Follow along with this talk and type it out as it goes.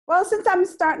Well, since I'm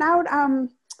starting out,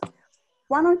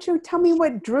 why don't you tell me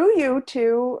what drew you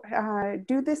to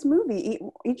do this movie,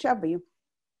 each of you?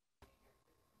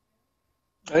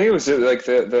 I think it was like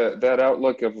the that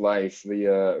outlook of life,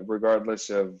 the regardless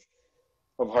of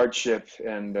hardship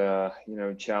and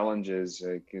challenges.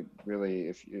 Like it really,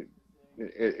 if you,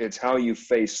 it's how you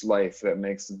face life that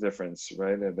makes the difference,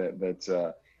 right?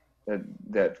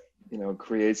 That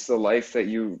creates the life that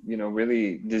you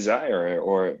really desire,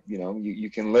 or you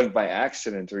can live by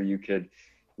accident, or you could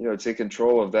take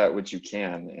control of that which you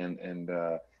can, and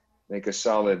make a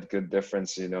solid good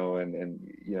difference, and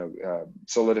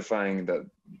solidifying the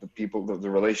people, the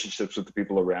relationships with the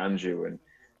people around you, and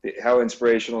how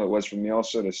inspirational it was for me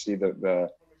also to see the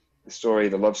story,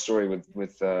 the love story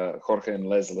with Jorge and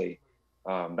Leslie.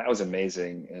 That was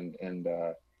amazing, and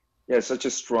yeah, such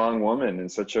a strong woman and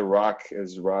such a rock,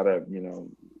 as Radha,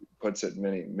 puts it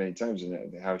many many times,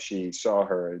 and how she saw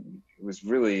her. It was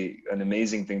really an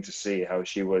amazing thing to see how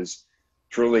she was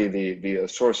truly the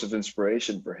source of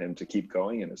inspiration for him to keep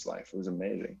going in his life. It was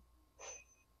amazing.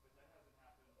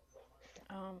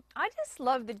 I just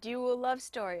love the dual love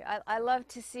story. I love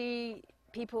to see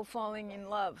people falling in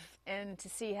love and to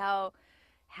see how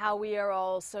we are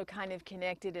all so kind of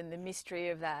connected and the mystery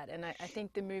of that. And I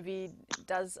think the movie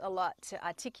does a lot to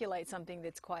articulate something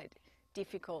that's quite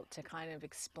difficult to kind of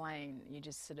explain. You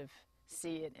just sort of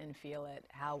see it and feel it,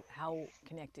 how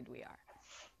connected we are.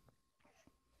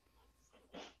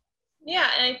 Yeah,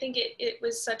 and I think it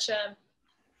was such a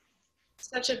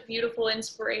beautiful,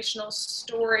 inspirational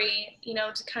story,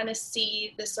 to kind of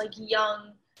see this like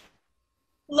young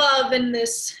love, and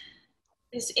this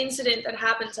incident that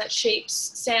happens that shapes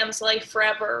Sam's life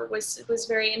forever was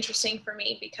very interesting for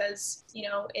me, because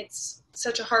it's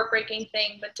such a heartbreaking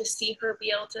thing, but to see her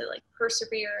be able to like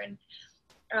persevere, and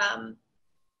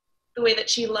the way that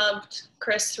she loved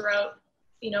Chris throughout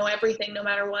everything, no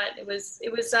matter what, it was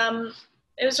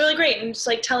really great, and just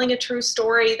like telling a true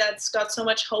story that's got so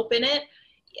much hope in it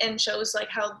and shows like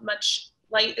how much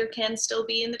light there can still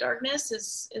be in the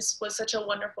darkness was such a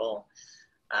wonderful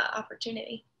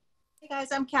opportunity. Hey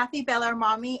guys, I'm Kathy Beller,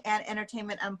 Mommy and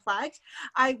Entertainment Unplugged.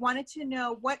 I wanted to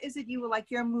know, what is it you would like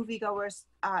your moviegoers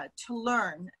to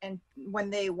learn, and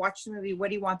when they watch the movie, what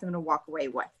do you want them to walk away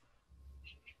with?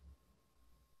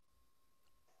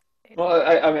 Well,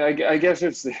 I guess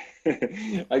it's the,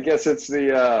 I guess it's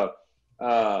the,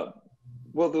 I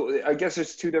guess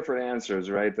there's two different answers,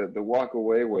 right? The walk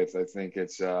away with, I think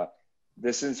it's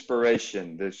this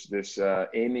inspiration, this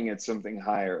aiming at something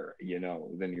higher,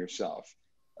 than yourself.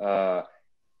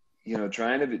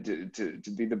 Trying to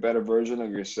be the better version of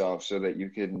yourself so that you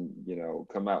can,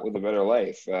 come out with a better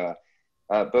life.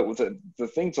 But with the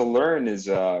thing to learn is,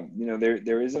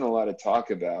 there isn't a lot of talk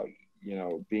about,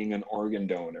 being an organ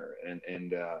donor, and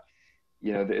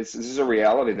this is a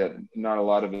reality that not a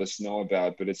lot of us know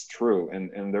about, but it's true.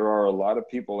 And there are a lot of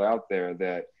people out there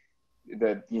that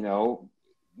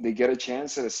they get a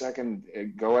chance at a second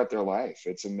go at their life.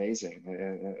 It's amazing.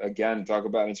 And again, talk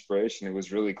about inspiration. It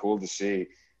was really cool to see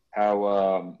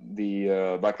how the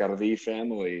Bacardi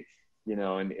family,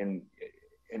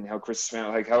 and how Chris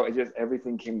family, like how just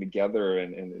everything came together,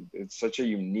 and it's such a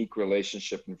unique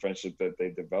relationship and friendship that they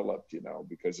developed,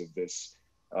 because of this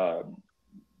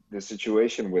the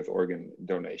situation with organ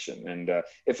donation. And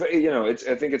if I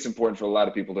think it's important for a lot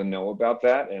of people to know about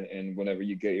that. And whenever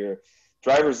you get your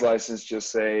driver's license, just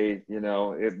say,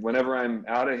 whenever I'm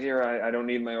out of here, I don't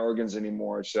need my organs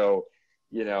anymore. So,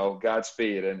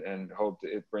 Godspeed, and hope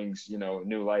it brings,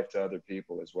 new life to other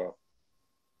people as well.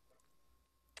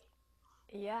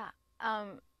 Yeah.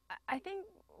 I think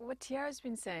what Tiera's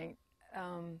been saying,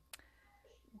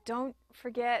 don't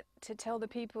forget to tell the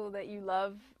people that you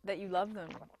love them.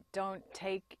 Don't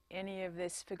take any of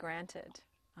this for granted.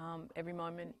 Every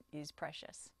moment is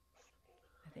precious.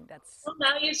 I think that's... Well,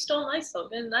 now you stole my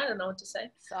slogan. I don't know what to say.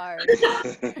 Sorry.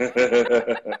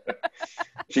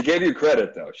 She gave you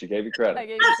credit, though. She gave you credit. I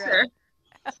gave you credit.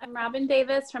 I'm Robin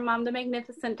Davis from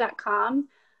momthemagnificent.com.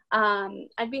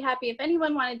 I'd be happy if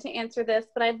anyone wanted to answer this,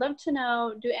 but I'd love to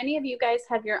know, do any of you guys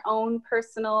have your own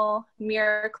personal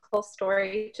miracle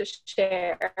story to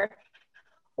share,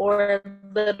 or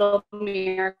little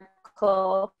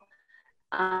miracle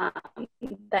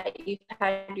that you've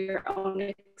had your own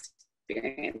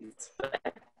experience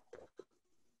with?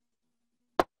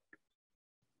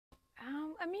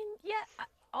 I mean, yeah,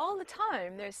 all the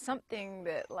time there's something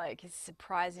that like is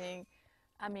surprising.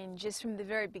 I mean, just from the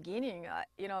very beginning, I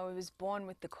was born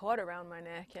with the cord around my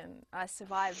neck, and I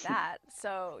survived that.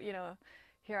 So,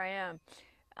 here I am.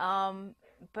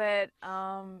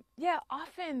 Yeah,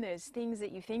 often there's things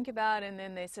that you think about and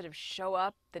then they sort of show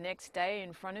up the next day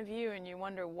in front of you and you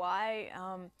wonder why.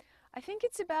 I think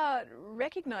it's about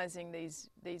recognizing these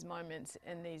moments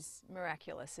and these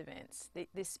miraculous events,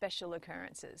 these special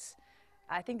occurrences.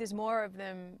 I think there's more of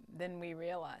them than we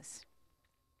realize.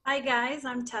 Hi guys,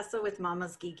 I'm Tessa with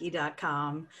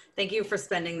mamasgeeky.com. Thank you for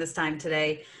spending this time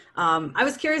today. I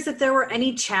was curious if there were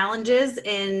any challenges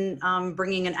in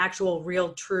bringing an actual,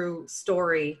 real, true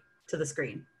story to the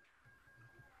screen.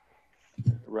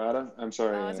 Radha, I'm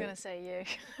sorry. I was going to say you.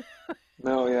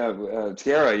 No, yeah,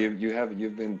 Tiera,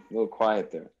 you've been a little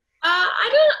quiet there.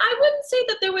 I wouldn't say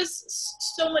that there was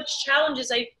so much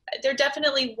challenges. There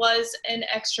definitely was an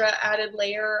extra added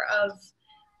layer of,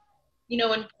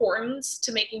 importance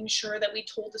to making sure that we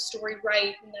told the story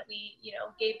right and that we,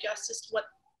 gave justice to what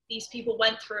these people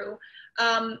went through.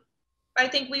 I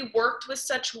think we worked with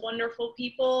such wonderful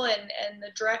people, and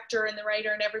the director and the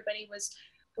writer and everybody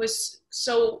was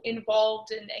so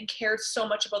involved and cared so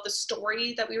much about the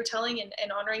story that we were telling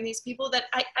and honoring these people that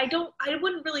I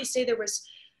wouldn't really say there was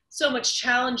so much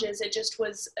challenges. It just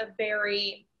was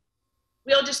we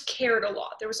all just cared a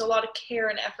lot. There was a lot of care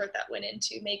and effort that went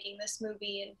into making this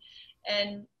movie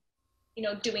and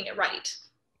doing it right.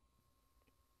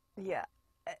 Yeah,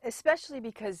 especially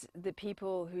because the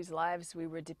people whose lives we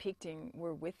were depicting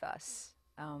were with us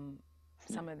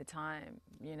some of the time,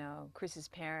 Chris's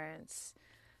parents,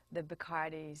 the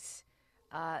Bacardis.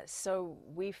 So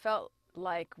we felt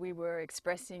like we were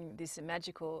expressing this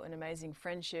magical and amazing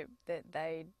friendship that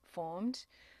they formed.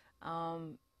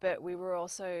 But we were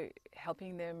also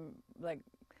helping them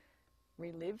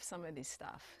relive some of this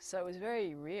stuff. So it was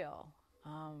very real.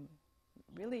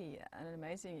 Really an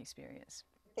amazing experience.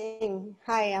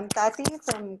 Hi, I'm Tati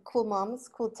from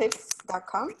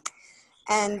coolmomscooltips.com.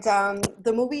 And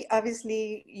the movie,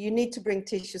 obviously, you need to bring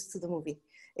tissues to the movie.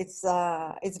 It's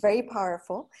very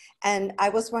powerful. And I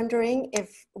was wondering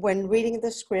if when reading the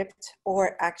script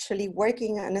or actually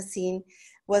working on a scene,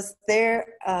 was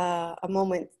there a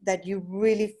moment that you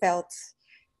really felt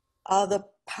all the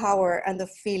power and the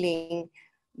feeling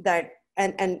that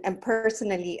and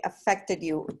personally affected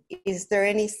you? Is there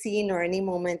any scene or any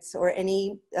moments or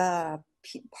any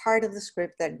part of the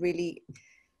script that really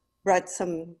brought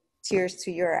some tears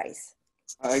to your eyes?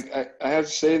 I have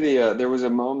to say there was a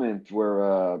moment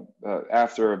where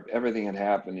after everything had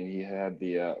happened and he had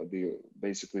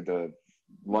basically the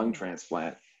lung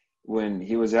transplant, when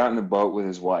he was out in the boat with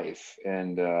his wife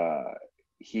and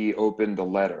he opened a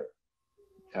letter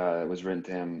that was written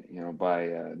to him, by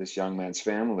this young man's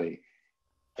family.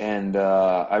 And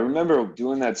I remember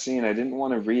doing that scene. I didn't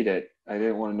want to read it. I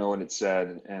didn't want to know what it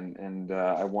said. And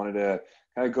I wanted to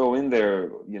kind of go in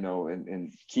there,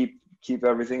 and keep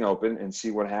everything open and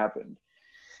see what happened.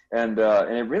 And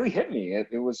it really hit me.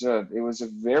 It was a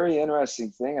very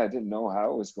interesting thing. I didn't know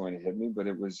how it was going to hit me, but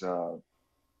it was,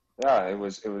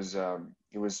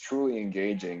 it was truly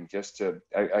engaging.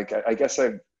 I guess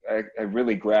I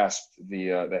really grasped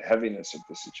the heaviness of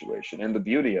the situation and the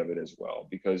beauty of it as well,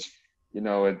 because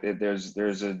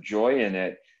there's a joy in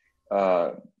it,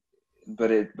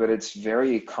 but it's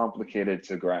very complicated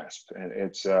to grasp, and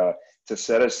it's to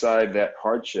set aside that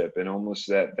hardship and almost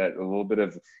that a little bit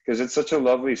of, because it's such a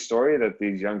lovely story that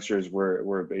these youngsters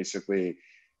were basically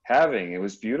having. It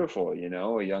was beautiful, a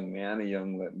young man, a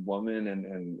young woman,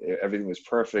 and everything was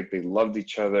perfect. They loved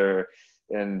each other.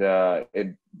 And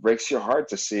it breaks your heart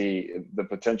to see the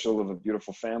potential of a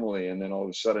beautiful family, and then all of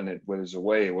a sudden it withers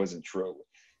away. It wasn't true.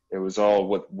 It was all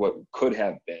what could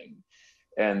have been,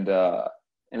 and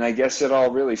I guess it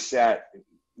all really sat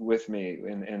with me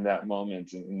in that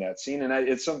moment, in that scene. And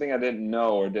it's something I didn't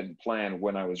know or didn't plan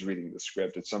when I was reading the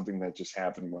script. It's something that just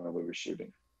happened while we were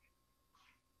shooting.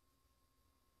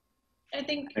 I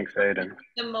think Thanks, Adan.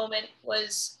 The moment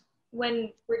was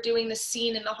when we're doing the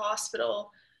scene in the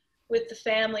hospital with the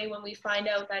family, when we find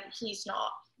out that he's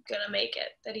not gonna make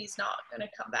it, that he's not gonna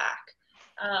come back.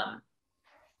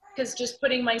 Because just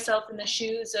putting myself in the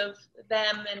shoes of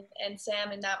them and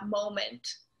Sam in that moment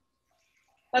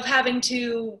of having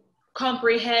to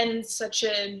comprehend such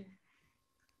an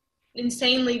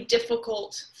insanely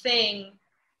difficult thing,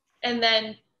 and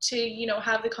then to,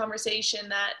 have the conversation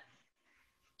that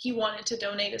he wanted to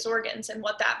donate his organs and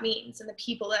what that means and the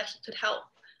people that he could help.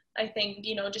 I think,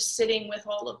 just sitting with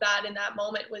all of that in that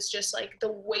moment was just like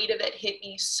the weight of it hit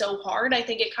me so hard. I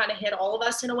think it kind of hit all of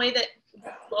us in a way that,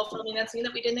 while filming that scene,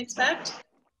 that we didn't expect.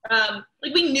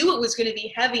 We knew it was going to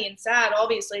be heavy and sad.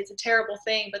 Obviously, it's a terrible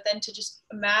thing, but then to just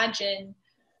imagine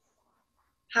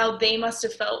how they must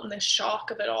have felt in the shock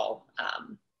of it all.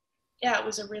 It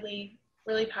was a really,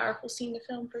 really powerful scene to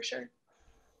film for sure.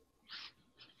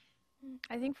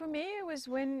 I think for me it was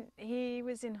when he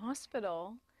was in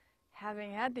hospital,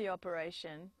 having had the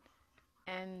operation,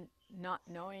 and not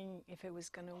knowing if it was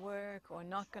going to work or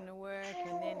not going to work,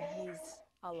 and then he's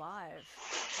alive.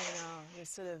 You know, this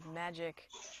sort of magic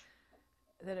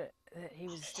that he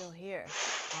was still here.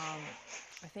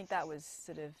 I think that was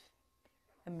sort of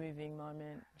a moving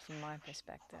moment from my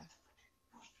perspective.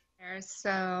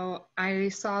 So I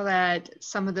saw that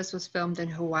some of this was filmed in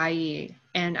Hawaii,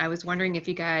 and I was wondering if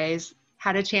you guys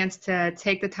had a chance to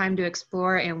take the time to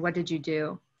explore, and what did you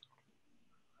do?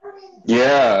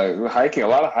 Yeah, hiking, a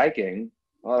lot of hiking,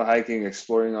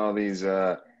 exploring all these,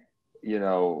 water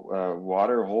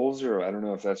holes, or I don't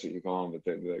know if that's what you call them, but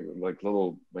they're like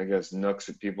little, I guess, nooks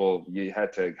that people, you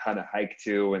had to kind of hike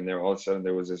to, and there all of a sudden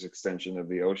there was this extension of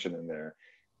the ocean in there.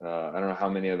 I don't know how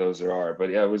many of those there are, but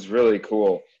yeah, it was really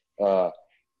cool.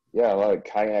 Yeah, a lot of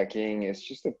kayaking.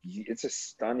 It's a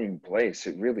stunning place.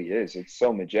 It really is. It's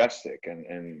so majestic,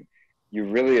 and you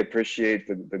really appreciate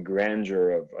the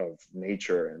grandeur of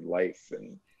nature and life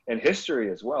and history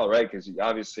as well, right? Because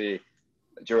obviously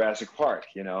Jurassic Park,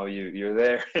 you're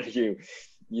there and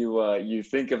you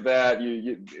think of that.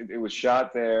 It was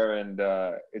shot there, and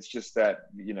it's just that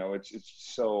it's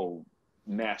so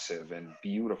massive and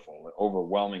beautiful and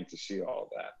overwhelming to see all of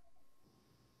that.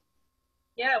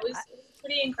 Yeah, it was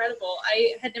pretty incredible.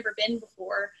 I had never been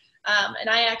before, and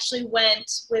I actually went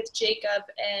with Jacob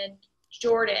and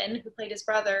Jordan, who played his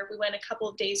brother. We went a couple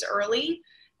of days early,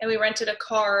 and we rented a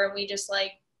car, and we just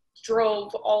like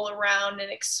drove all around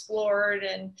and explored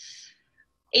and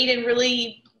ate in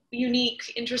really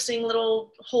unique, interesting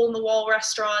little hole-in-the-wall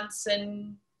restaurants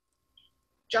and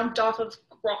jumped off of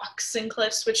rocks and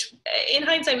cliffs, which in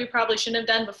hindsight we probably shouldn't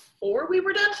have done before we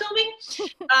were done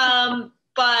filming.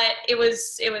 But it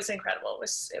was incredible.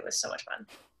 It was so much fun.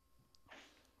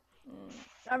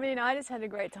 I mean, I just had a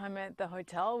great time at the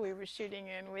hotel we were shooting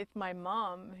in with my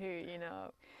mom, who,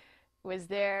 was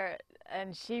there,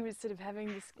 and she was sort of having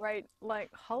this great,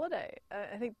 holiday.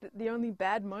 I think the only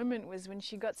bad moment was when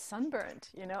she got sunburnt,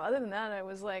 Other than that, I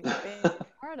was like being in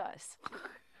paradise.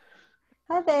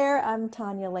 Hi there, I'm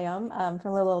Tanya Lamb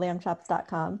from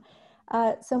LittleLambShops.com.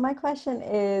 So my question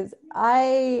is,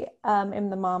 I am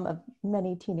the mom of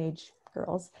many teenage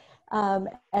girls.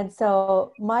 And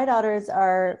so my daughters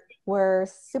were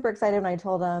super excited when I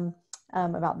told them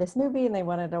about this movie, and they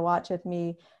wanted to watch with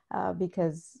me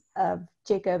because of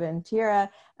Jacob and Tiera.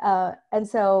 And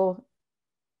so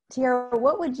Tiera,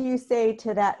 what would you say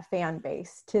to that fan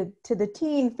base, to the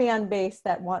teen fan base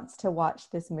that wants to watch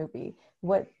this movie?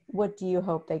 What do you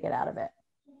hope they get out of it?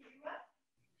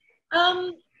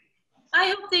 I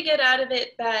hope they get out of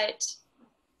it that,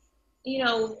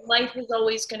 life is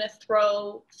always going to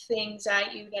throw things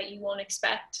at you that you won't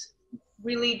expect,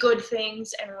 really good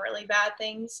things and really bad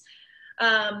things.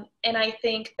 And I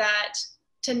think that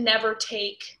to never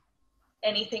take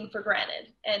anything for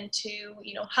granted, and to,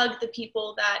 hug the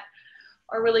people that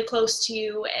are really close to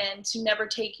you, and to never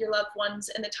take your loved ones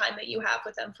and the time that you have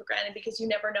with them for granted, because you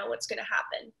never know what's going to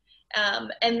happen.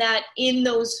 And that in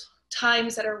those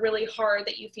times that are really hard,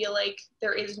 that you feel like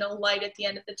there is no light at the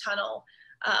end of the tunnel,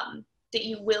 that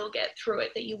you will get through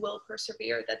it, that you will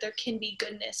persevere, that there can be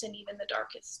goodness in even the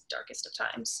darkest of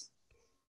times.